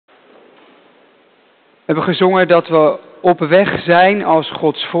hebben gezongen dat we op weg zijn als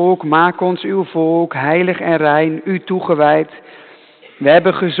Gods volk. Maak ons uw volk, heilig en rein, u toegewijd. We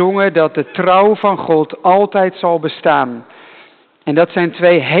hebben gezongen dat de trouw van God altijd zal bestaan. En dat zijn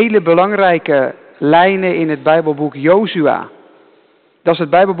twee hele belangrijke lijnen in het Bijbelboek Jozua. Dat is het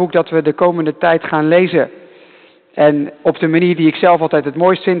Bijbelboek dat we de komende tijd gaan lezen. En op de manier die ik zelf altijd het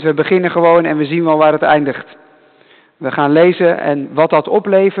mooist vind, we beginnen gewoon en we zien wel waar het eindigt. We gaan lezen en wat dat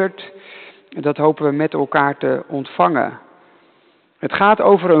oplevert, dat hopen we met elkaar te ontvangen. Het gaat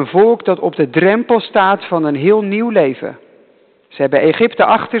over een volk dat op de drempel staat van een heel nieuw leven. Ze hebben Egypte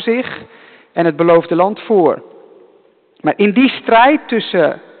achter zich en het beloofde land voor. Maar in die strijd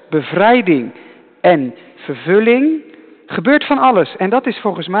tussen bevrijding en vervulling gebeurt van alles. En dat is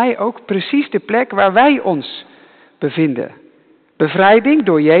volgens mij ook precies de plek waar wij ons bevinden. Bevrijding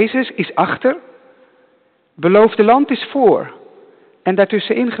door Jezus is achter. Beloofde land is voor. En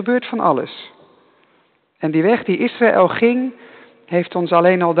daartussenin gebeurt van alles. En die weg die Israël ging, heeft ons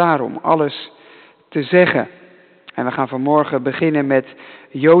alleen al daarom alles te zeggen. En we gaan vanmorgen beginnen met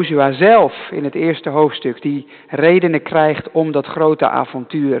Jozua zelf in het eerste hoofdstuk, die redenen krijgt om dat grote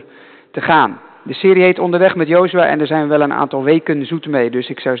avontuur te gaan. De serie heet Onderweg met Jozua en er zijn wel een aantal weken zoet mee. Dus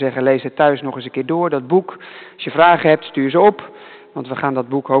ik zou zeggen, lees het thuis nog eens een keer door, dat boek. Als je vragen hebt, stuur ze op, want we gaan dat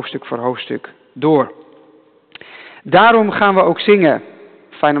boek hoofdstuk voor hoofdstuk door. Daarom gaan we ook zingen.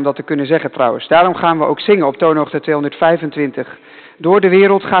 Fijn om dat te kunnen zeggen trouwens. Daarom gaan we ook zingen op toonhoogte 225. Door de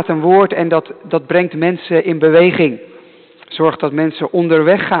wereld gaat een woord en dat brengt mensen in beweging. Zorgt dat mensen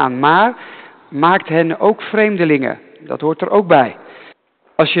onderweg gaan, maar maakt hen ook vreemdelingen. Dat hoort er ook bij.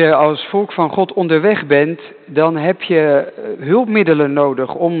 Als je als volk van God onderweg bent, dan heb je hulpmiddelen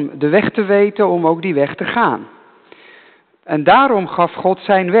nodig om de weg te weten, om ook die weg te gaan. En daarom gaf God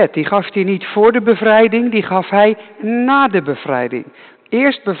zijn wet. Die gaf hij niet voor de bevrijding, die gaf hij na de bevrijding.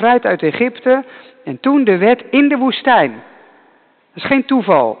 Eerst bevrijd uit Egypte en toen de wet in de woestijn. Dat is geen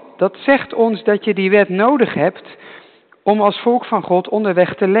toeval. Dat zegt ons dat je die wet nodig hebt om als volk van God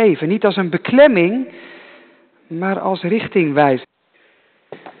onderweg te leven. Niet als een beklemming, maar als richtingwijzer.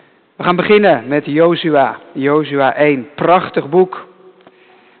 We gaan beginnen met Jozua. Jozua 1, prachtig boek.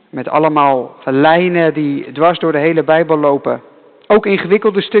 Met allemaal lijnen die dwars door de hele Bijbel lopen. Ook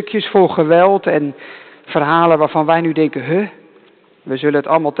ingewikkelde stukjes vol geweld en verhalen waarvan wij nu denken, we zullen het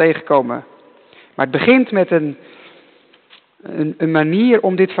allemaal tegenkomen. Maar het begint met een manier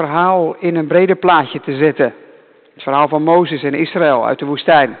om dit verhaal in een breder plaatje te zetten. Het verhaal van Mozes en Israël uit de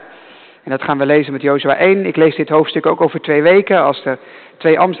woestijn. En dat gaan we lezen met Jozua 1. Ik lees dit hoofdstuk ook over 2 weken als er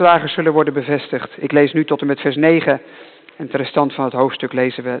 2 ambtsdragers zullen worden bevestigd. Ik lees nu tot en met vers 9 en de restant van het hoofdstuk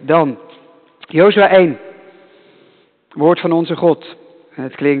lezen we dan. Jozua 1, woord van onze God. En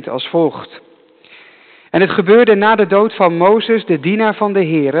het klinkt als volgt. En het gebeurde na de dood van Mozes, de dienaar van de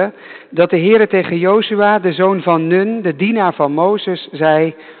Heere, dat de Heere tegen Jozua, de zoon van Nun, de dienaar van Mozes,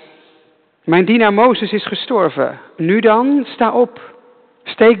 zei: Mijn dienaar Mozes is gestorven. Nu dan, sta op.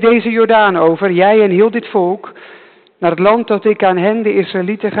 Steek deze Jordaan over, jij en heel dit volk, naar het land dat ik aan hen, de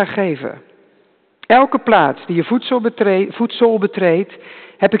Israëlieten, ga geven. Elke plaats die je voedsel betreedt,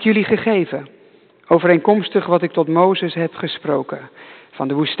 heb ik jullie gegeven. Overeenkomstig wat ik tot Mozes heb gesproken. Van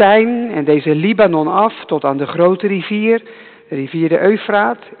de woestijn en deze Libanon af tot aan de grote rivier, de rivier de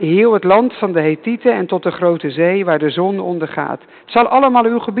Eufraat, heel het land van de Hethieten en tot de grote zee waar de zon ondergaat. Het zal allemaal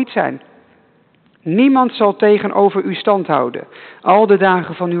uw gebied zijn. Niemand zal tegenover u stand houden, al de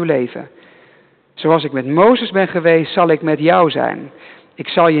dagen van uw leven. Zoals ik met Mozes ben geweest, zal ik met jou zijn. Ik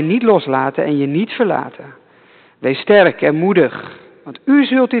zal je niet loslaten en je niet verlaten. Wees sterk en moedig, want u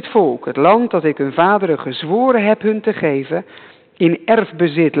zult dit volk, het land dat ik hun vaderen gezworen heb hun te geven, in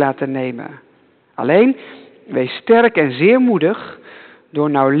erfbezit laten nemen. Alleen, wees sterk en zeer moedig, door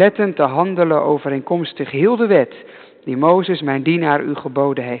nauwlettend te handelen overeenkomstig heel de wet, die Mozes, mijn dienaar, u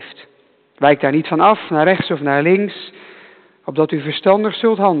geboden heeft. Wijk daar niet van af, naar rechts of naar links, opdat u verstandig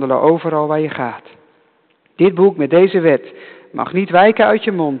zult handelen overal waar je gaat. Dit boek met deze wet mag niet wijken uit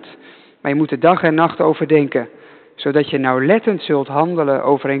je mond, maar je moet er dag en nacht over denken, zodat je nauwlettend zult handelen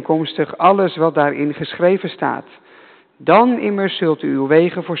overeenkomstig alles wat daarin geschreven staat. Dan immers zult u uw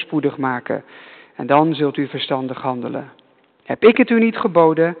wegen voorspoedig maken en dan zult u verstandig handelen. Heb ik het u niet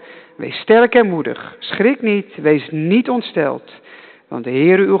geboden? Wees sterk en moedig, schrik niet, wees niet ontsteld, want de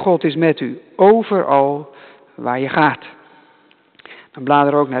Heere uw God is met u, overal waar je gaat. Dan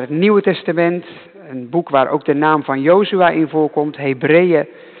bladeren we ook naar het Nieuwe Testament, een boek waar ook de naam van Jozua in voorkomt, Hebreeën.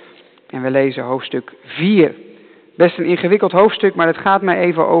 En we lezen hoofdstuk 4. Best een ingewikkeld hoofdstuk, maar het gaat mij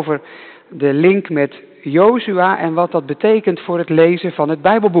even over de link met Jozua en wat dat betekent voor het lezen van het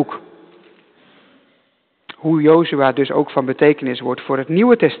Bijbelboek. Hoe Jozua dus ook van betekenis wordt voor het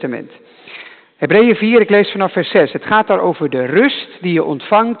Nieuwe Testament. Hebreeën 4, ik lees vanaf vers 6. Het gaat daar over de rust die je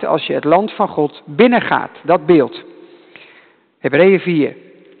ontvangt als je het land van God binnengaat. Dat beeld. Hebreeën 4,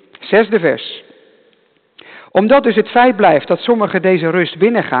 6e vers. Omdat dus het feit blijft dat sommigen deze rust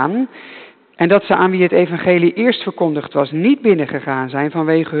binnengaan en dat ze aan wie het evangelie eerst verkondigd was niet binnengegaan zijn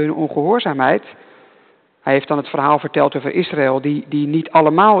vanwege hun ongehoorzaamheid. Hij heeft dan het verhaal verteld over Israël die niet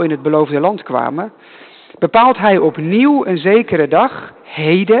allemaal in het beloofde land kwamen. Bepaalt hij opnieuw een zekere dag,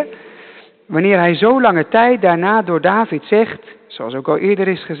 heden, wanneer hij zo lange tijd daarna door David zegt, zoals ook al eerder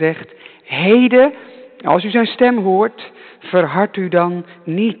is gezegd, heden, als u zijn stem hoort, verhard u dan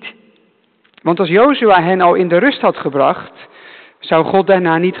niet. Want als Jozua hen al in de rust had gebracht, zou God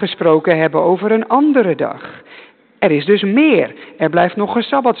daarna niet gesproken hebben over een andere dag. Er is dus meer. Er blijft nog een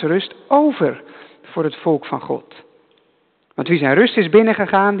sabbatsrust over voor het volk van God. Want wie zijn rust is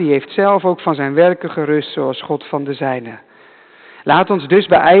binnengegaan, die heeft zelf ook van zijn werken gerust, zoals God van de zijne. Laat ons dus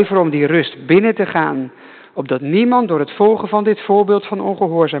beijveren om die rust binnen te gaan, opdat niemand door het volgen van dit voorbeeld van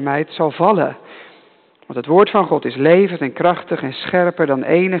ongehoorzaamheid zal vallen. Want het woord van God is levend en krachtig en scherper dan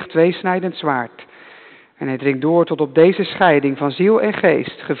enig tweesnijdend zwaard. En hij dringt door tot op deze scheiding van ziel en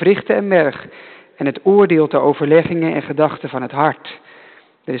geest, gewrichten en merg, en het oordeelt de overleggingen en gedachten van het hart.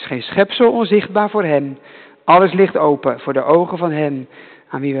 Er is geen schepsel onzichtbaar voor hem. Alles ligt open voor de ogen van hem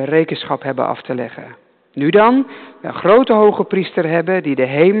aan wie we rekenschap hebben af te leggen. Nu dan, we een grote hoge priester hebben die de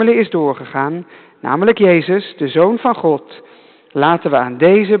hemelen is doorgegaan, namelijk Jezus, de Zoon van God. Laten we aan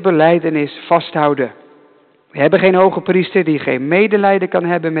deze belijdenis vasthouden. We hebben geen hoge priester die geen medelijden kan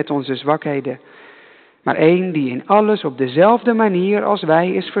hebben met onze zwakheden, maar één die in alles op dezelfde manier als wij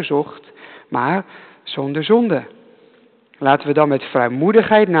is verzocht, maar zonder zonde. Laten we dan met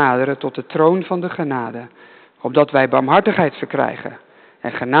vrijmoedigheid naderen tot de troon van de genade, opdat wij barmhartigheid verkrijgen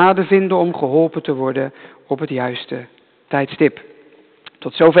en genade vinden om geholpen te worden op het juiste tijdstip.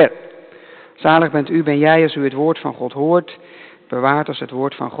 Tot zover. Zalig bent u, ben jij, als u het woord van God hoort, bewaard als het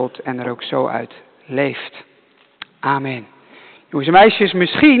woord van God en er ook zo uit leeft. Amen. Jongens en meisjes,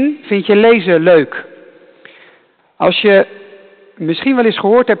 misschien vind je lezen leuk. Als je misschien wel eens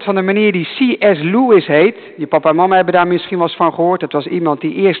gehoord hebt van de meneer die C.S. Lewis heet. Je papa en mama hebben daar misschien wel eens van gehoord. Het was iemand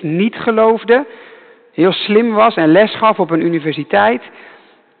die eerst niet geloofde, heel slim was en les gaf op een universiteit.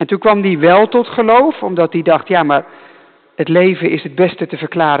 En toen kwam hij wel tot geloof, omdat hij dacht, ja, maar het leven is het beste te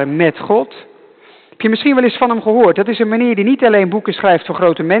verklaren met God. Heb je misschien wel eens van hem gehoord? Dat is een meneer die niet alleen boeken schrijft voor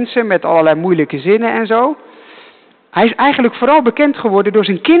grote mensen met allerlei moeilijke zinnen en zo. Hij is eigenlijk vooral bekend geworden door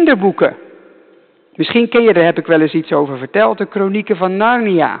zijn kinderboeken. Misschien ken je, daar heb ik wel eens iets over verteld, de Kronieken van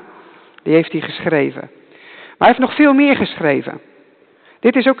Narnia. Die heeft hij geschreven. Maar hij heeft nog veel meer geschreven.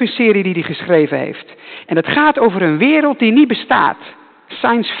 Dit is ook een serie die hij geschreven heeft. En het gaat over een wereld die niet bestaat.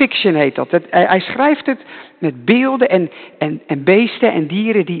 Science fiction heet dat. Hij schrijft het met beelden en beesten en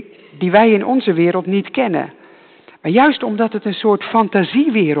dieren die wij in onze wereld niet kennen. Maar juist omdat het een soort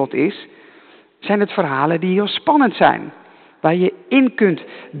fantasiewereld is, zijn het verhalen die heel spannend zijn. Waar je in kunt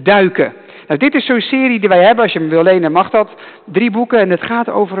duiken. Nou, dit is zo'n serie die wij hebben. Als je hem wil lenen mag dat. 3 boeken en het gaat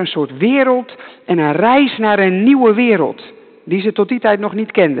over een soort wereld en een reis naar een nieuwe wereld. Die ze tot die tijd nog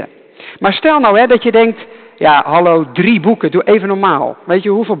niet kenden. Maar stel nou dat je denkt, ja hallo, 3 boeken, doe even normaal. Weet je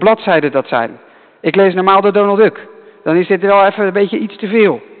hoeveel bladzijden dat zijn? Ik lees normaal de Donald Duck. Dan is dit wel even een beetje iets te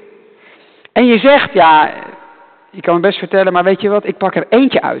veel. En je zegt, ja, je kan me best vertellen, maar weet je wat, ik pak er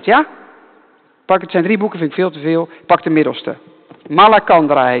eentje uit, ja? Het zijn 3 boeken, vind ik veel te veel. Ik pak de middelste.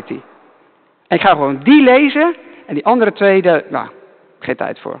 Malakandra heet die. En ik ga gewoon die lezen en die andere 2, geen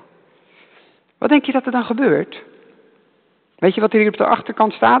tijd voor. Wat denk je dat er dan gebeurt? Weet je wat hier op de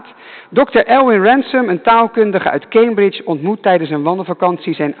achterkant staat? Dr. Elwin Ransom, een taalkundige uit Cambridge, ontmoet tijdens een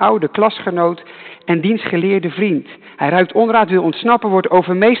wandelvakantie zijn oude klasgenoot en diens geleerde vriend. Hij ruikt onraad, wil ontsnappen, wordt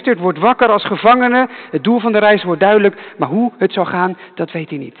overmeesterd, wordt wakker als gevangene. Het doel van de reis wordt duidelijk, maar hoe het zal gaan, dat weet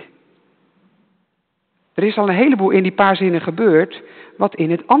hij niet. Er is al een heleboel in die paar zinnen gebeurd wat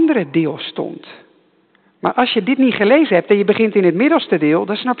in het andere deel stond. Maar als je dit niet gelezen hebt en je begint in het middelste deel,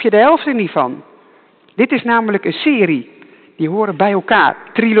 dan snap je de helft er niet van. Dit is namelijk een serie. Die horen bij elkaar.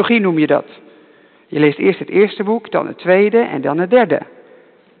 Trilogie noem je dat. Je leest eerst het eerste boek, dan het tweede en dan het derde.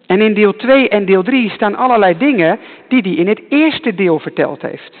 En in deel 2 en deel 3 staan allerlei dingen die hij in het eerste deel verteld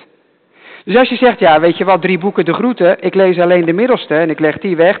heeft. Dus als je zegt, ja weet je wat, 3 boeken de groeten, ik lees alleen de middelste en ik leg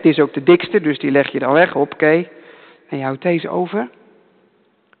die weg. Die is ook de dikste, dus die leg je dan weg, oké. En je houdt deze over.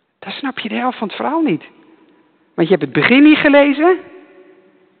 Dan snap je de helft van het verhaal niet. Want je hebt het begin niet gelezen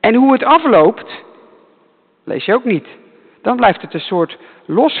en hoe het afloopt, lees je ook niet. Dan blijft het een soort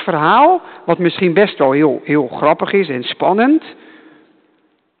los verhaal, wat misschien best wel heel grappig is en spannend.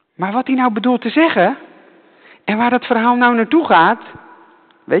 Maar wat hij nou bedoelt te zeggen en waar dat verhaal nou naartoe gaat,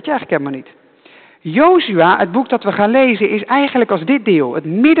 weet je eigenlijk helemaal niet. Jozua, het boek dat we gaan lezen, is eigenlijk als dit deel, het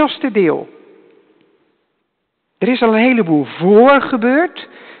middelste deel. Er is al een heleboel voor gebeurd.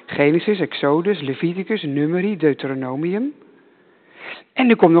 Genesis, Exodus, Leviticus, Numeri, Deuteronomium. En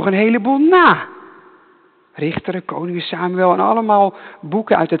er komt nog een heleboel na. Richteren, Koningen, Samuel en allemaal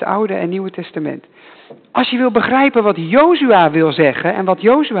boeken uit het Oude en Nieuwe Testament. Als je wil begrijpen wat Jozua wil zeggen en wat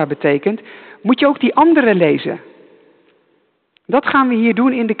Jozua betekent, moet je ook die andere lezen. Dat gaan we hier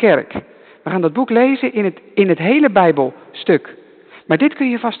doen in de kerk. We gaan dat boek lezen in het hele Bijbelstuk. Maar dit kun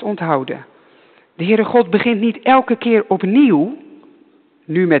je vast onthouden. De Heere God begint niet elke keer opnieuw.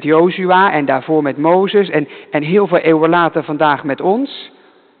 Nu met Jozua en daarvoor met Mozes en heel veel eeuwen later vandaag met ons.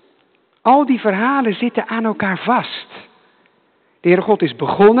 Al die verhalen zitten aan elkaar vast. De Heere God is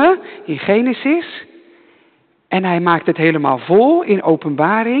begonnen in Genesis. En hij maakt het helemaal vol in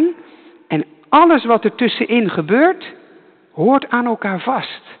Openbaring. En alles wat er tussenin gebeurt, hoort aan elkaar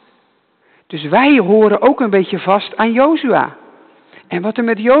vast. Dus wij horen ook een beetje vast aan Jozua. En wat er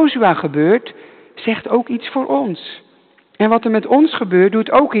met Jozua gebeurt, zegt ook iets voor ons. En wat er met ons gebeurt,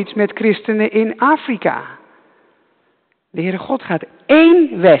 doet ook iets met christenen in Afrika. De Heere God gaat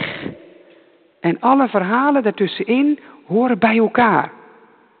één weg. En alle verhalen daartussenin horen bij elkaar.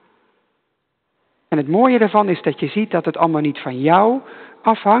 En het mooie daarvan is dat je ziet dat het allemaal niet van jou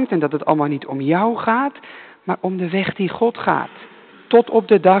afhangt en dat het allemaal niet om jou gaat, maar om de weg die God gaat. Tot op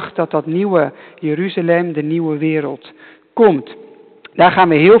de dag dat dat nieuwe Jeruzalem, de nieuwe wereld, komt. Daar gaan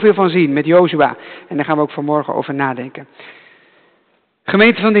we heel veel van zien met Jozua. En daar gaan we ook vanmorgen over nadenken.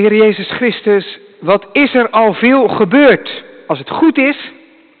 Gemeente van de Heer Jezus Christus, wat is er al veel gebeurd? Als het goed is,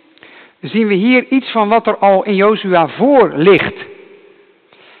 zien we hier iets van wat er al in Jozua voor ligt.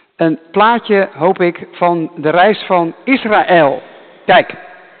 Een plaatje, hoop ik, van de reis van Israël. Kijk,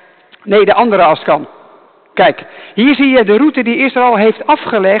 nee, de andere als het kan. Kijk, hier zie je de route die Israël heeft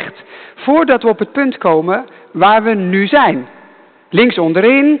afgelegd voordat we op het punt komen waar we nu zijn. Links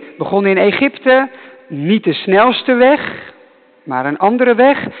onderin, begonnen in Egypte, niet de snelste weg, maar een andere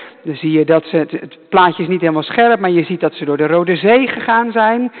weg. Dan zie je dat het plaatje is niet helemaal scherp, maar je ziet dat ze door de Rode Zee gegaan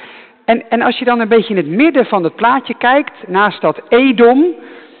zijn. En als je dan een beetje in het midden van het plaatje kijkt, naast dat Edom,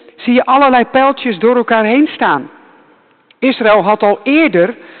 zie je allerlei pijltjes door elkaar heen staan. Israël had al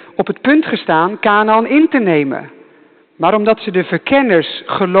eerder op het punt gestaan Kanaan in te nemen. Maar omdat ze de verkenners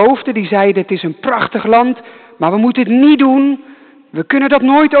geloofden, die zeiden het is een prachtig land, maar we moeten het niet doen, we kunnen dat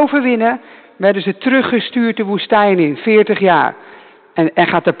nooit overwinnen, werden ze teruggestuurd de woestijn in, 40 jaar. En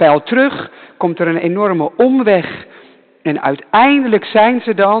gaat de pijl terug, komt er een enorme omweg. En uiteindelijk zijn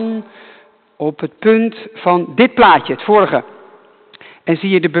ze dan op het punt van dit plaatje, het vorige. En zie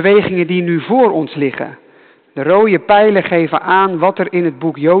je de bewegingen die nu voor ons liggen. De rode pijlen geven aan wat er in het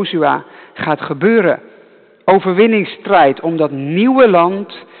boek Jozua gaat gebeuren. Overwinningsstrijd om dat nieuwe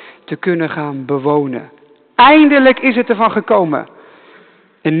land te kunnen gaan bewonen. Eindelijk is het ervan gekomen.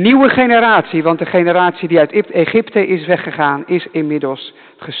 Een nieuwe generatie, want de generatie die uit Egypte is weggegaan, is inmiddels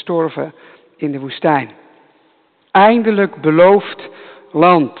gestorven in de woestijn. Eindelijk beloofd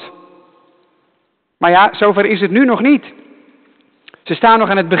land. Maar ja, zover is het nu nog niet. Ze staan nog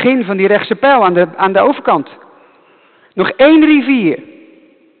aan het begin van die rechtse pijl aan de overkant. Nog 1 rivier.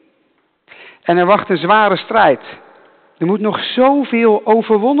 En er wacht een zware strijd. Er moet nog zoveel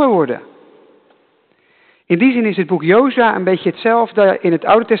overwonnen worden. In die zin is het boek Jozua een beetje hetzelfde in het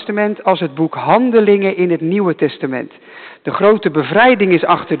Oude Testament als het boek Handelingen in het Nieuwe Testament. De grote bevrijding is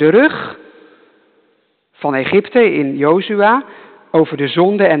achter de rug van Egypte in Jozua, over de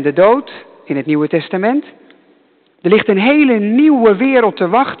zonde en de dood in het Nieuwe Testament. Er ligt een hele nieuwe wereld te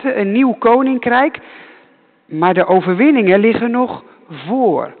wachten, een nieuw koninkrijk, maar de overwinningen liggen nog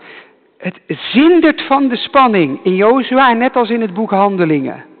voor. Het zindert van de spanning in Jozua en net als in het boek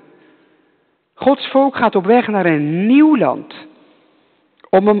Handelingen. Gods volk gaat op weg naar een nieuw land,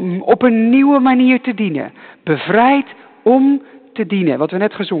 om hem op een nieuwe manier te dienen. Bevrijd om te dienen, wat we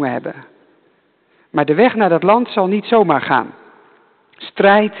net gezongen hebben. Maar de weg naar dat land zal niet zomaar gaan.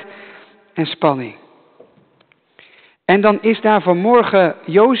 Strijd en spanning. En dan is daar vanmorgen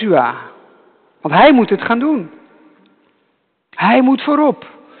Jozua, want hij moet het gaan doen. Hij moet voorop.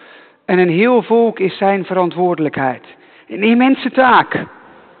 En een heel volk is zijn verantwoordelijkheid. Een immense taak.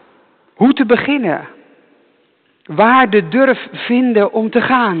 Hoe te beginnen? Waar de durf vinden om te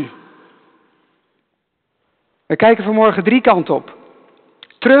gaan? We kijken vanmorgen 3 kanten op.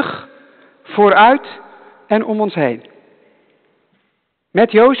 Terug, vooruit en om ons heen.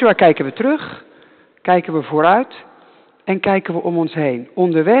 Met Jozua kijken we terug, kijken we vooruit en kijken we om ons heen.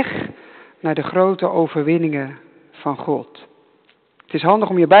 Onderweg naar de grote overwinningen van God. Het is handig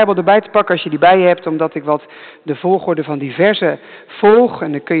om je Bijbel erbij te pakken als je die bij je hebt, omdat ik wat de volgorde van die versen volg.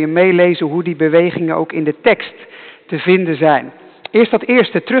 En dan kun je meelezen hoe die bewegingen ook in de tekst te vinden zijn. Eerst dat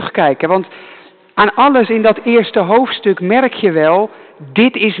eerste terugkijken, want aan alles in dat eerste hoofdstuk merk je wel,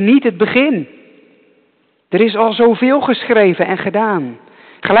 dit is niet het begin. Er is al zoveel geschreven en gedaan.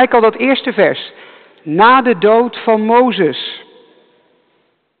 Gelijk al dat eerste vers, na de dood van Mozes.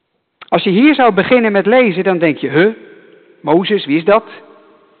 Als je hier zou beginnen met lezen, dan denk je, Mozes, wie is dat?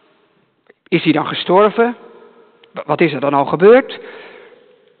 Is hij dan gestorven? Wat is er dan al gebeurd?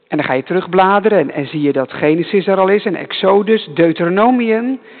 En dan ga je terugbladeren en zie je dat Genesis er al is en Exodus,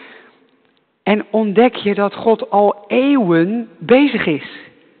 Deuteronomium. En ontdek je dat God al eeuwen bezig is,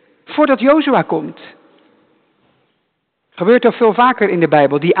 voordat Jozua komt. Gebeurt ook veel vaker in de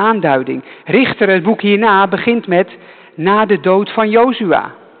Bijbel, die aanduiding. Richter, het boek hierna, begint met na de dood van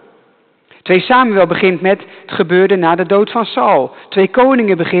Jozua. 2 Samuel begint met het gebeurde na de dood van Saul. 2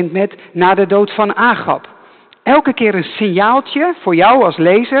 Koningen begint met na de dood van Agab. Elke keer een signaaltje voor jou als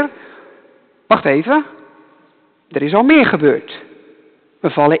lezer. Wacht even, er is al meer gebeurd. We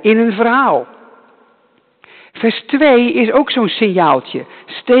vallen in een verhaal. Vers 2 is ook zo'n signaaltje.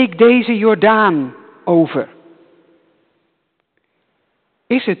 Steek deze Jordaan over.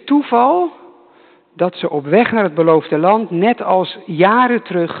 Is het toeval dat ze op weg naar het beloofde land, net als jaren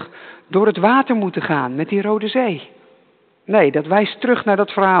terug, door het water moeten gaan met die Rode Zee? Nee, dat wijst terug naar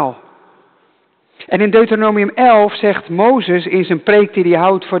dat verhaal. En in Deuteronomium 11 zegt Mozes in zijn preek die hij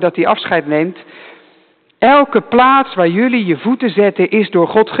houdt voordat hij afscheid neemt: elke plaats waar jullie je voeten zetten is door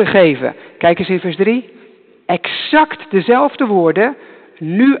God gegeven. Kijk eens in vers 3. Exact dezelfde woorden,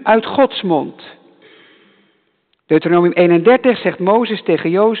 nu uit Gods mond. Deuteronomium 31 zegt Mozes tegen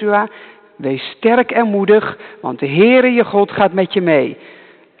Jozua: wees sterk en moedig, want de Heere je God gaat met je mee.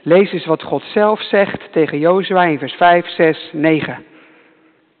 Lees eens wat God zelf zegt tegen Jozua in vers 5, 6, 9.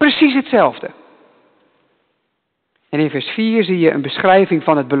 Precies hetzelfde. En in vers 4 zie je een beschrijving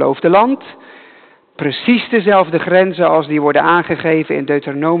van het beloofde land. Precies dezelfde grenzen als die worden aangegeven in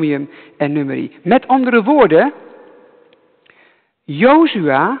Deuteronomium en Numeri. Met andere woorden,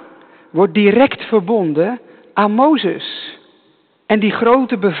 Jozua wordt direct verbonden aan Mozes en die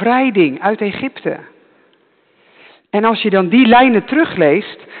grote bevrijding uit Egypte. En als je dan die lijnen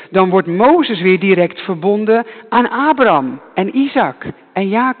terugleest, dan wordt Mozes weer direct verbonden aan Abraham en Isaac en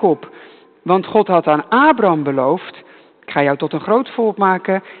Jacob. Want God had aan Abraham beloofd: ik ga jou tot een groot volk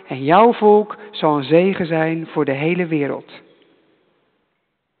maken en jouw volk zal een zegen zijn voor de hele wereld.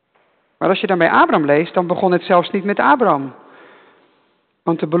 Maar als je dan bij Abraham leest, dan begon het zelfs niet met Abraham.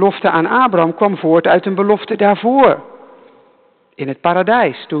 Want de belofte aan Abraham kwam voort uit een belofte daarvoor. In het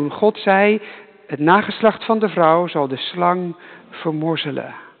paradijs, toen God zei: het nageslacht van de vrouw zal de slang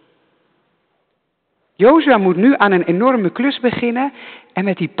vermorzelen. Jozua moet nu aan een enorme klus beginnen en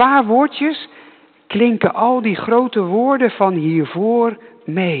met die paar woordjes klinken al die grote woorden van hiervoor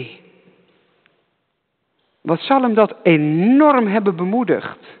mee. Wat zal hem dat enorm hebben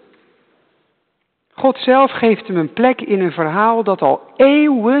bemoedigd? God zelf geeft hem een plek in een verhaal dat al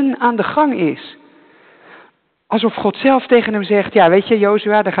eeuwen aan de gang is. Alsof God zelf tegen hem zegt: ja, weet je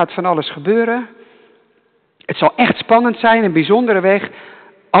Jozua, er gaat van alles gebeuren. Het zal echt spannend zijn, een bijzondere weg.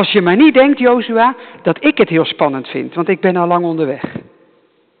 Als je maar niet denkt, Jozua, dat ik het heel spannend vind, want ik ben al lang onderweg.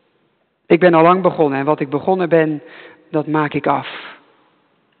 Ik ben al lang begonnen en wat ik begonnen ben, dat maak ik af.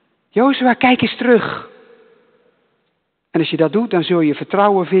 Jozua, kijk eens terug. En als je dat doet, dan zul je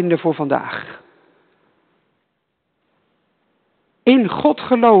vertrouwen vinden voor vandaag. In God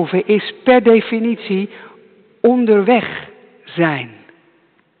geloven is per definitie onderweg zijn.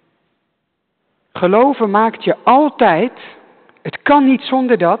 Geloven maakt je altijd, het kan niet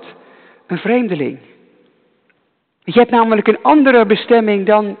zonder dat, een vreemdeling. Je hebt namelijk een andere bestemming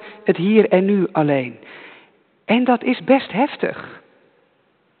dan het hier en nu alleen. En dat is best heftig.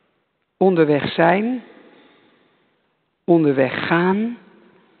 Onderweg zijn, onderweg gaan.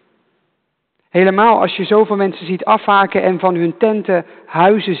 Helemaal als je zoveel mensen ziet afhaken en van hun tenten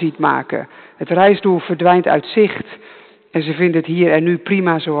huizen ziet maken. Het reisdoel verdwijnt uit zicht en ze vinden het hier en nu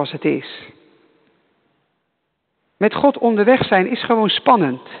prima zoals het is. Met God onderweg zijn is gewoon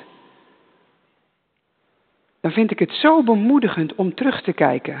spannend. Dan vind ik het zo bemoedigend om terug te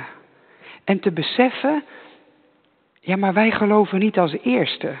kijken. En te beseffen, ja, maar wij geloven niet als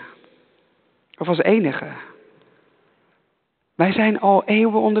eerste. Of als enige. Wij zijn al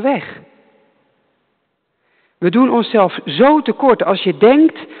eeuwen onderweg. We doen onszelf zo tekort als je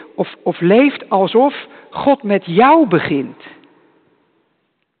denkt of leeft alsof God met jou begint.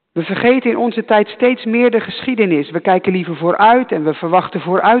 We vergeten in onze tijd steeds meer de geschiedenis. We kijken liever vooruit en we verwachten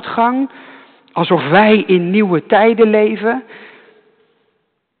vooruitgang. Alsof wij in nieuwe tijden leven.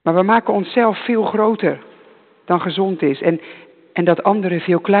 Maar we maken onszelf veel groter dan gezond is. En dat andere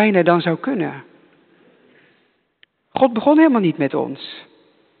veel kleiner dan zou kunnen. God begon helemaal niet met ons.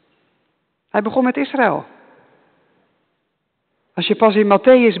 Hij begon met Israël. Als je pas in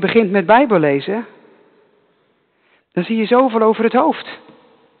Mattheüs begint met Bijbel lezen, dan zie je zoveel over het hoofd.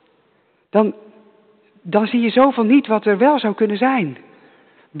 Dan zie je zoveel niet wat er wel zou kunnen zijn.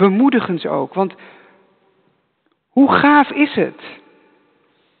 Bemoedigend ook, want hoe gaaf is het?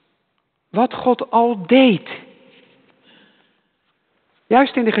 Wat God al deed.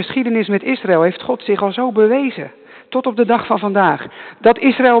 Juist in de geschiedenis met Israël heeft God zich al zo bewezen, tot op de dag van vandaag, dat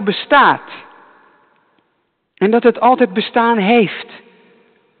Israël bestaat. En dat het altijd bestaan heeft.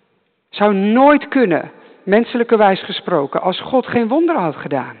 Zou nooit kunnen, menselijkerwijs gesproken, als God geen wonderen had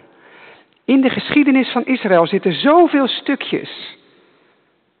gedaan. In de geschiedenis van Israël zitten zoveel stukjes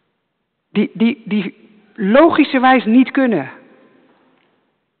die logischerwijs niet kunnen.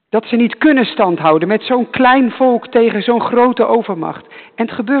 Dat ze niet kunnen standhouden met zo'n klein volk tegen zo'n grote overmacht. En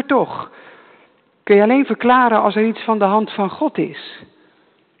het gebeurt toch. Kun je alleen verklaren als er iets van de hand van God is.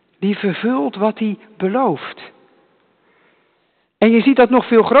 Die vervult wat hij belooft. En je ziet dat nog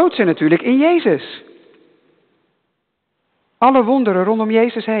veel groter natuurlijk in Jezus. Alle wonderen rondom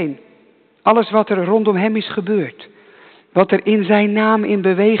Jezus heen. Alles wat er rondom hem is gebeurd. Wat er in zijn naam in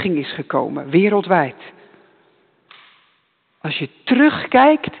beweging is gekomen, wereldwijd. Als je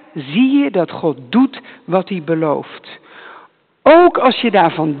terugkijkt, zie je dat God doet wat hij belooft. Ook als je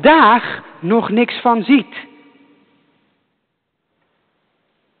daar vandaag nog niks van ziet.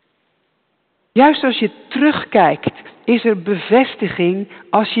 Juist als je terugkijkt, is er bevestiging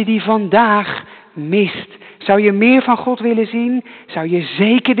als je die vandaag mist. Zou je meer van God willen zien? Zou je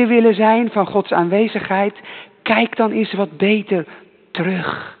zekerder willen zijn van Gods aanwezigheid? Kijk dan eens wat beter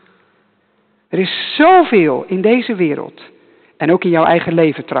terug. Er is zoveel in deze wereld, en ook in jouw eigen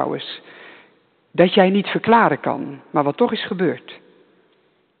leven trouwens, dat jij niet verklaren kan, maar wat toch is gebeurd.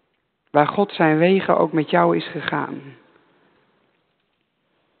 Waar God zijn wegen ook met jou is gegaan.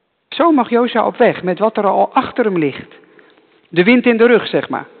 Zo mag Josua op weg met wat er al achter hem ligt. De wind in de rug, zeg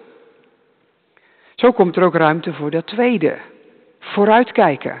maar. Zo komt er ook ruimte voor dat tweede.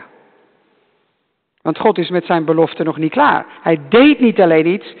 Vooruitkijken. Want God is met zijn belofte nog niet klaar. Hij deed niet alleen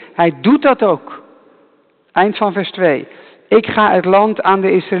iets, hij doet dat ook. Eind van vers 2. Ik ga het land aan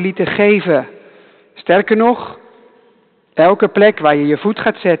de Israëlieten geven. Sterker nog, elke plek waar je je voet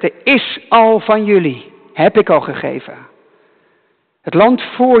gaat zetten is al van jullie. Heb ik al gegeven. Het land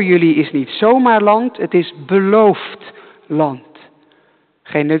voor jullie is niet zomaar land, het is beloofd land.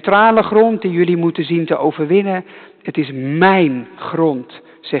 Geen neutrale grond die jullie moeten zien te overwinnen. Het is mijn grond,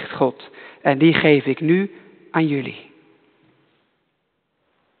 zegt God. En die geef ik nu aan jullie.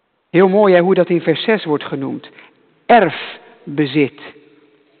 Heel mooi hè, hoe dat in vers 6 wordt genoemd. Erfbezit.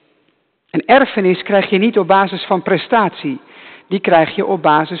 Een erfenis krijg je niet op basis van prestatie. Die krijg je op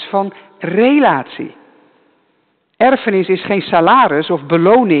basis van relatie. Erfenis is geen salaris of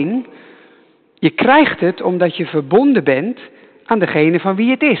beloning. Je krijgt het omdat je verbonden bent aan degene van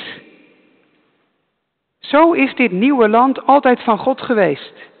wie het is. Zo is dit nieuwe land altijd van God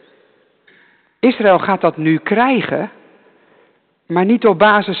geweest. Israël gaat dat nu krijgen, maar niet op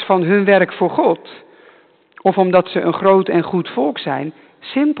basis van hun werk voor God. Of omdat ze een groot en goed volk zijn.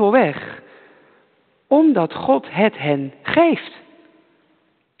 Simpelweg omdat God het hen geeft.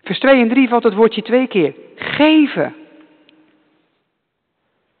 Vers 2 en 3 valt het woordje 2 keer. Geven.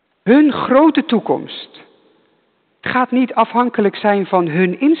 Hun grote toekomst gaat niet afhankelijk zijn van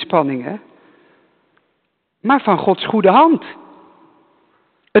hun inspanningen, maar van Gods goede hand.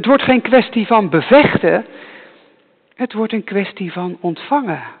 Het wordt geen kwestie van bevechten, het wordt een kwestie van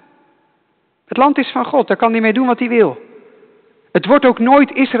ontvangen. Het land is van God, daar kan hij mee doen wat hij wil. Het wordt ook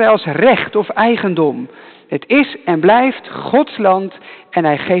nooit Israëls recht of eigendom. Het is en blijft Gods land en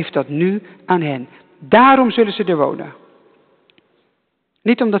hij geeft dat nu aan hen. Daarom zullen ze er wonen.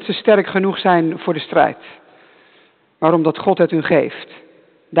 Niet omdat ze sterk genoeg zijn voor de strijd, maar omdat God het hun geeft.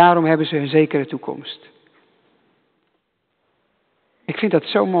 Daarom hebben ze een zekere toekomst. Ik vind dat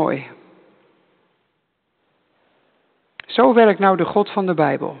zo mooi. Zo werkt nou de God van de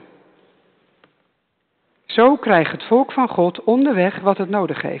Bijbel. Zo krijgt het volk van God onderweg wat het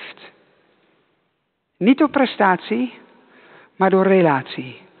nodig heeft. Niet door prestatie, maar door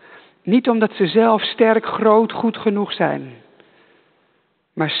relatie. Niet omdat ze zelf sterk, groot, goed genoeg zijn.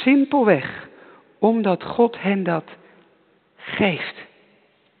 Maar simpelweg omdat God hen dat geeft.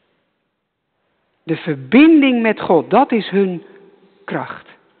 De verbinding met God, dat is hun kracht.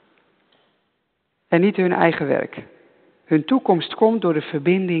 En niet hun eigen werk. Hun toekomst komt door de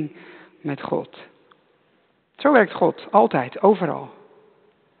verbinding met God. Zo werkt God, altijd, overal.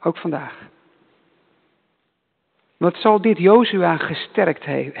 Ook vandaag. Wat zal dit Jozua gesterkt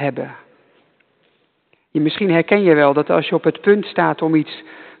hebben? Misschien herken je wel dat als je op het punt staat om iets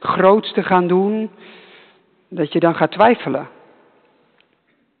groots te gaan doen, dat je dan gaat twijfelen.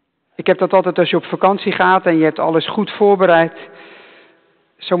 Ik heb dat altijd als je op vakantie gaat en je hebt alles goed voorbereid.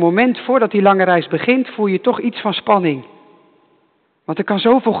 Zo'n moment voordat die lange reis begint, voel je toch iets van spanning. Want er kan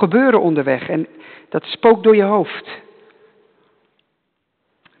zoveel gebeuren onderweg en dat spookt door je hoofd.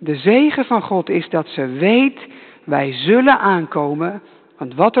 De zegen van God is dat ze weet, wij zullen aankomen,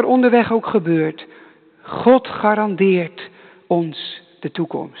 want wat er onderweg ook gebeurt, God garandeert ons de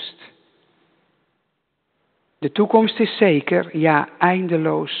toekomst. De toekomst is zeker, ja,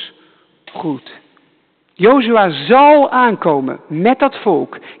 eindeloos goed. Jozua zal aankomen met dat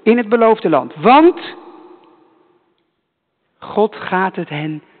volk in het beloofde land, want God gaat het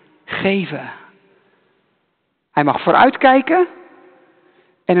hen geven. Hij mag vooruitkijken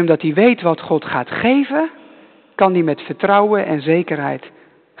en omdat hij weet wat God gaat geven, kan hij met vertrouwen en zekerheid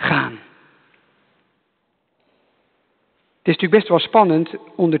gaan. Het is natuurlijk best wel spannend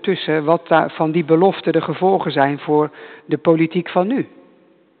ondertussen wat van die beloften de gevolgen zijn voor de politiek van nu.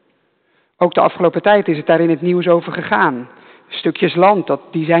 Ook de afgelopen tijd is het daar in het nieuws over gegaan. Stukjes land,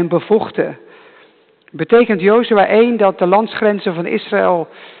 die zijn bevochten. Betekent Jozua 1 dat de landsgrenzen van Israël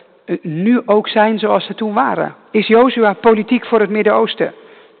nu ook zijn zoals ze toen waren? Is Jozua politiek voor het Midden-Oosten?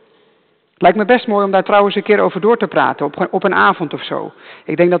 Lijkt me best mooi om daar trouwens een keer over door te praten, op een avond of zo.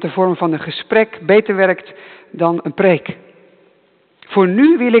 Ik denk dat de vorm van een gesprek beter werkt dan een preek. Voor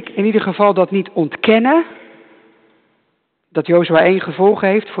nu wil ik in ieder geval dat niet ontkennen, dat Jozua 1 gevolgen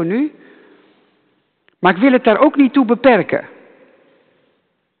heeft voor nu. Maar ik wil het daar ook niet toe beperken.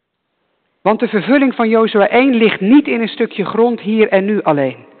 Want de vervulling van Jozua 1 ligt niet in een stukje grond hier en nu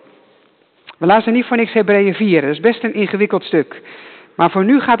alleen. We lazen niet voor niks Hebreeën 4, dat is best een ingewikkeld stuk. Maar voor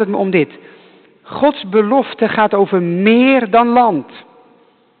nu gaat het me om dit. Gods belofte gaat over meer dan land.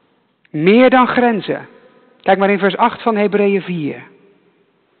 Meer dan grenzen. Kijk maar in vers 8 van Hebreeën 4.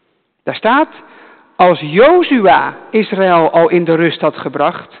 Daar staat, als Jozua Israël al in de rust had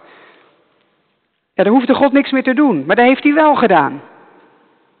gebracht, ja, dan hoefde God niks meer te doen. Maar dat heeft hij wel gedaan.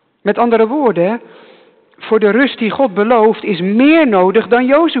 Met andere woorden, voor de rust die God belooft is meer nodig dan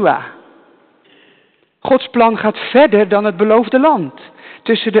Jozua. Gods plan gaat verder dan het beloofde land,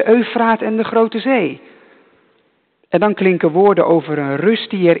 tussen de Eufraat en de Grote Zee. En dan klinken woorden over een rust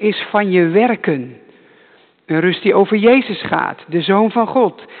die er is van je werken. Een rust die over Jezus gaat, de Zoon van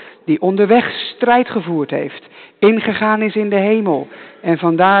God, die onderweg strijd gevoerd heeft, ingegaan is in de hemel en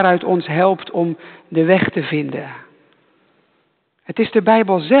van daaruit ons helpt om de weg te vinden. Het is de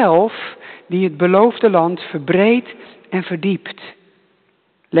Bijbel zelf die het beloofde land verbreedt en verdiept.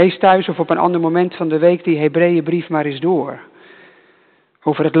 Lees thuis of op een ander moment van de week die Hebreeënbrief maar eens door.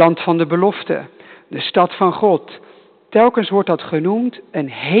 Over het land van de belofte, de stad van God. Telkens wordt dat genoemd een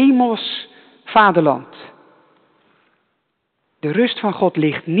hemels vaderland. De rust van God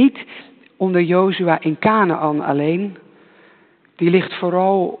ligt niet onder Jozua in Kanaan alleen. Die ligt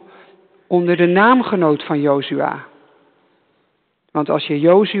vooral onder de naamgenoot van Jozua. Want als je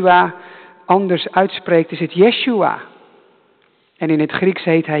Jozua anders uitspreekt, is het Yeshua. En in het Grieks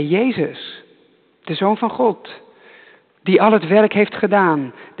heet hij Jezus, de Zoon van God. Die al het werk heeft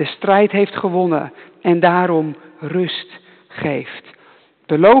gedaan, de strijd heeft gewonnen en daarom rust geeft.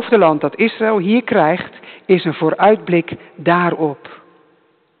 Het beloofde land dat Israël hier krijgt, is een vooruitblik daarop.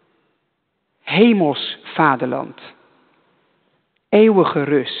 Hemels vaderland. Eeuwige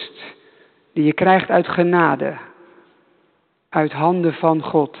rust, die je krijgt uit genade, uit handen van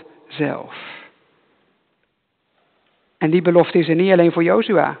God zelf. En die belofte is er niet alleen voor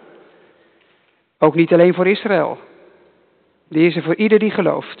Jozua. Ook niet alleen voor Israël. Die is er voor ieder die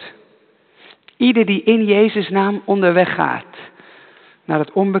gelooft. Ieder die in Jezus' naam onderweg gaat naar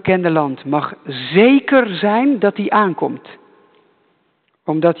het onbekende land mag zeker zijn dat hij aankomt.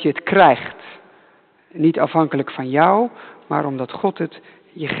 Omdat je het krijgt. Niet afhankelijk van jou, maar omdat God het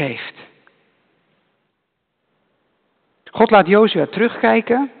je geeft. God laat Jozua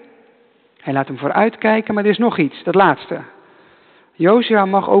terugkijken. Hij laat hem vooruitkijken, maar er is nog iets, dat laatste. Jozua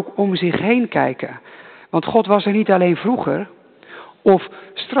mag ook om zich heen kijken. Want God was er niet alleen vroeger of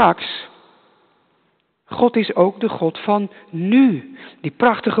straks. God is ook de God van nu. Die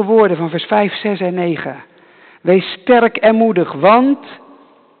prachtige woorden van vers 5, 6 en 9. Wees sterk en moedig, want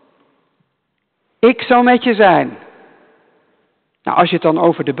ik zal met je zijn. Nou, als je het dan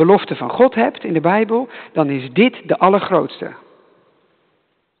over de belofte van God hebt in de Bijbel, dan is dit de allergrootste.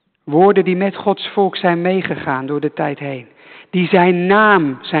 Woorden die met Gods volk zijn meegegaan door de tijd heen. Die zijn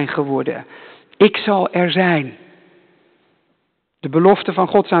naam zijn geworden. Ik zal er zijn. De belofte van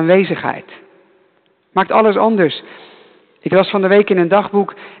Gods aanwezigheid. Maakt alles anders. Ik las van de week in een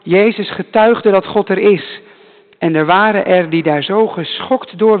dagboek, Jezus getuigde dat God er is. En er waren er die daar zo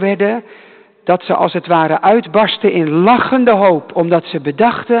geschokt door werden, dat ze als het ware uitbarsten in lachende hoop. Omdat ze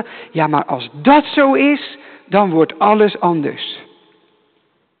bedachten, ja maar als dat zo is, dan wordt alles anders.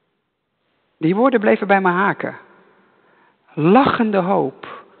 Die woorden bleven bij me haken. Lachende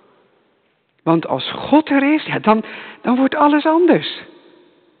hoop. Want als God er is, ja, dan wordt alles anders.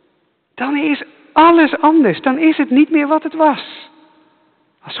 Dan is alles anders. Dan is het niet meer wat het was.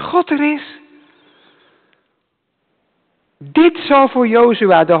 Als God er is. Dit zal voor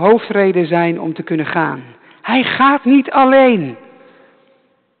Jozua de hoofdreden zijn om te kunnen gaan. Hij gaat niet alleen.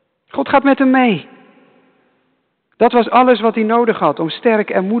 God gaat met hem mee. Dat was alles wat hij nodig had om sterk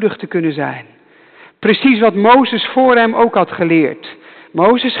en moedig te kunnen zijn. Precies wat Mozes voor hem ook had geleerd.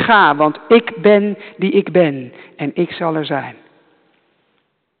 Mozes, ga, want ik ben die ik ben en ik zal er zijn.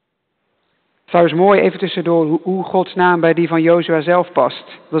 Trouwens mooi even tussendoor hoe Gods naam bij die van Jozua zelf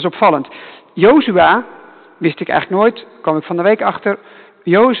past. Dat is opvallend. Jozua, wist ik eigenlijk nooit, kwam ik van de week achter.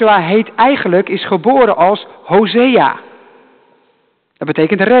 Jozua is geboren als Hosea. Dat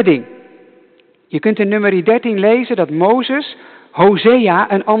betekent redding. Je kunt in nummer 13 lezen dat Mozes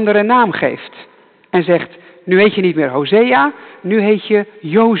Hosea een andere naam geeft. En zegt, nu heet je niet meer Hosea, nu heet je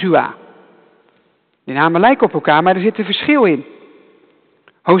Jozua. De namen lijken op elkaar, maar er zit een verschil in.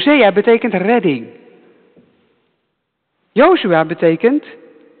 Hosea betekent redding. Jozua betekent,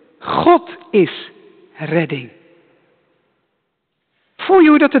 God is redding. Voel je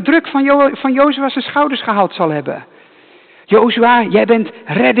hoe dat de druk van Jozua zijn schouders gehaald zal hebben? Jozua, jij bent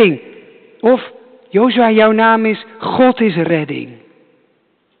redding. Of Jozua, jouw naam is God is redding.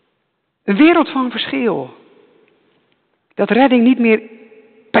 Een wereld van verschil. Dat redding niet meer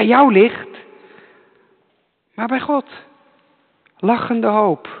bij jou ligt, maar bij God. Lachende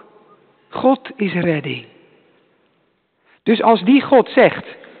hoop. God is redding. Dus als die God zegt,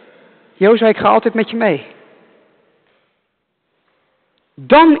 Jozua, ik ga altijd met je mee.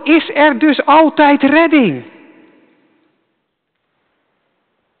 Dan is er dus altijd redding.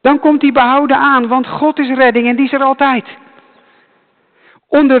 Dan komt die behouden aan, want God is redding en die is er altijd.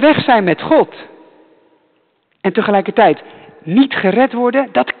 Onderweg zijn met God en tegelijkertijd niet gered worden,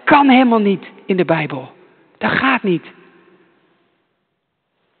 dat kan helemaal niet in de Bijbel. Dat gaat niet.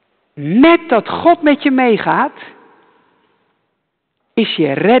 Met dat God met je meegaat, is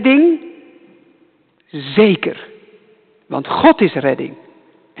je redding zeker. Want God is redding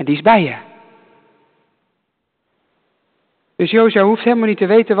en die is bij je. Dus Jozua hoeft helemaal niet te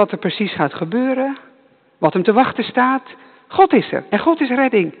weten wat er precies gaat gebeuren, wat hem te wachten staat. God is er en God is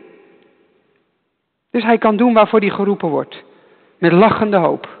redding. Dus hij kan doen waarvoor hij geroepen wordt. Met lachende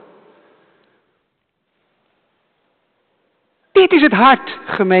hoop. Dit is het hart,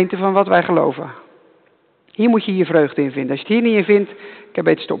 gemeente, van wat wij geloven. Hier moet je je vreugde in vinden. Als je het hier niet in vindt, kan je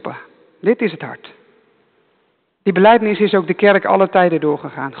beter stoppen. Dit is het hart. Die belijdenis is ook de kerk alle tijden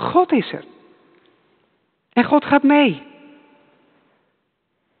doorgegaan. God is er. En God gaat mee.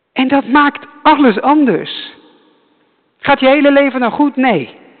 En dat maakt alles anders. Gaat je hele leven dan goed?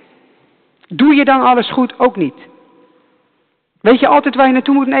 Nee. Doe je dan alles goed? Ook niet. Weet je altijd waar je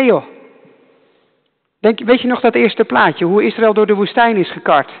naartoe moet? Nee joh. Weet je nog dat eerste plaatje, hoe Israël door de woestijn is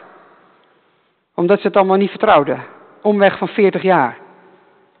gekard? Omdat ze het allemaal niet vertrouwden. Omweg van 40 jaar.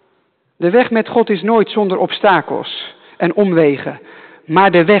 De weg met God is nooit zonder obstakels en omwegen.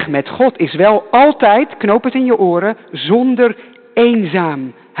 Maar de weg met God is wel altijd, knoop het in je oren, zonder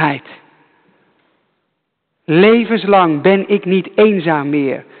eenzaamheid. Levenslang ben ik niet eenzaam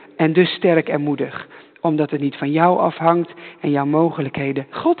meer en dus sterk en moedig. Omdat het niet van jou afhangt en jouw mogelijkheden.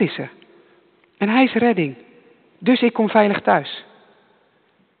 God is er. En hij is redding. Dus ik kom veilig thuis.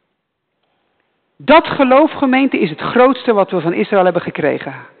 Dat geloof, gemeente, is het grootste wat we van Israël hebben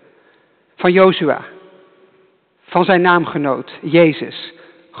gekregen. Van Jozua. Van zijn naamgenoot, Jezus.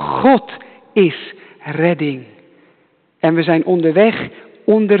 God is redding. En we zijn onderweg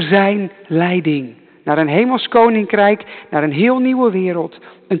onder zijn leiding. Naar een hemels koninkrijk, naar een heel nieuwe wereld.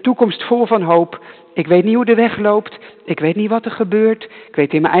 Een toekomst vol van hoop. Ik weet niet hoe de weg loopt. Ik weet niet wat er gebeurt. Ik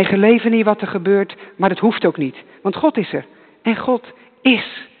weet in mijn eigen leven niet wat er gebeurt. Maar dat hoeft ook niet. Want God is er. En God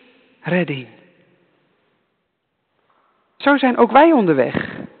is redding. Zo zijn ook wij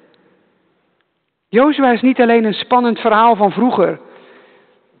onderweg. Jozua is niet alleen een spannend verhaal van vroeger.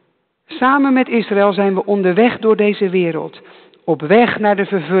 Samen met Israël zijn we onderweg door deze wereld. Op weg naar de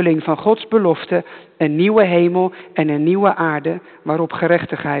vervulling van Gods belofte. Een nieuwe hemel en een nieuwe aarde waarop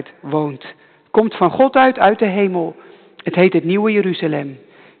gerechtigheid woont. Komt van God uit de hemel. Het heet het nieuwe Jeruzalem.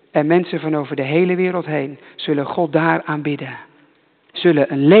 En mensen van over de hele wereld heen zullen God daar aanbidden.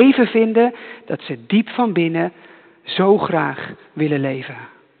 zullen een leven vinden dat ze diep van binnen zo graag willen leven.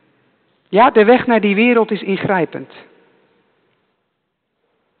 Ja, de weg naar die wereld is ingrijpend.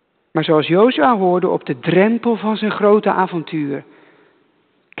 Maar zoals Jozua hoorde op de drempel van zijn grote avontuur,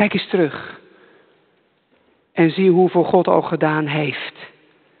 kijk eens terug en zie hoeveel God al gedaan heeft.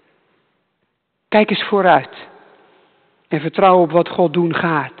 Kijk eens vooruit en vertrouw op wat God doen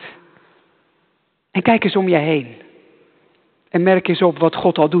gaat. En kijk eens om je heen en merk eens op wat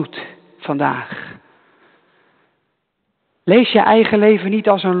God al doet vandaag. Lees je eigen leven niet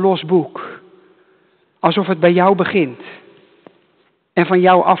als een los boek, alsof het bij jou begint en van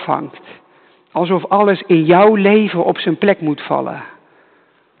jou afhangt. Alsof alles in jouw leven op zijn plek moet vallen.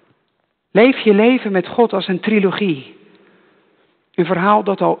 Leef je leven met God als een trilogie. Een verhaal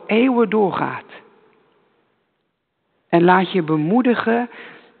dat al eeuwen doorgaat. En laat je bemoedigen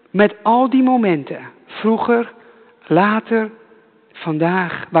met al die momenten. Vroeger, later,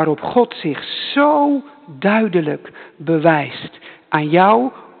 vandaag. Waarop God zich zo duidelijk bewijst. Aan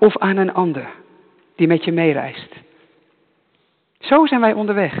jou of aan een ander die met je meereist. Zo zijn wij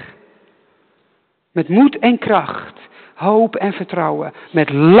onderweg. Met moed en kracht, hoop en vertrouwen. Met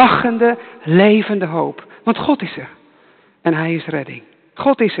lachende, levende hoop. Want God is er. En Hij is redding.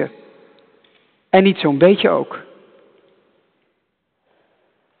 God is er. En niet zo'n beetje ook.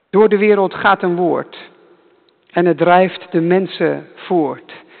 Door de wereld gaat een woord. En het drijft de mensen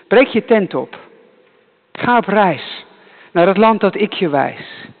voort. Breek je tent op. Ga op reis. Naar het land dat ik je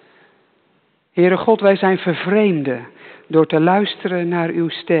wijs. Heere God, wij zijn vervreemden door te luisteren naar uw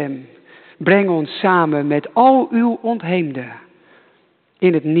stem. Breng ons samen met al uw ontheemden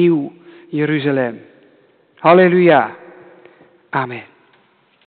in het nieuw Jeruzalem. Halleluja. Amen.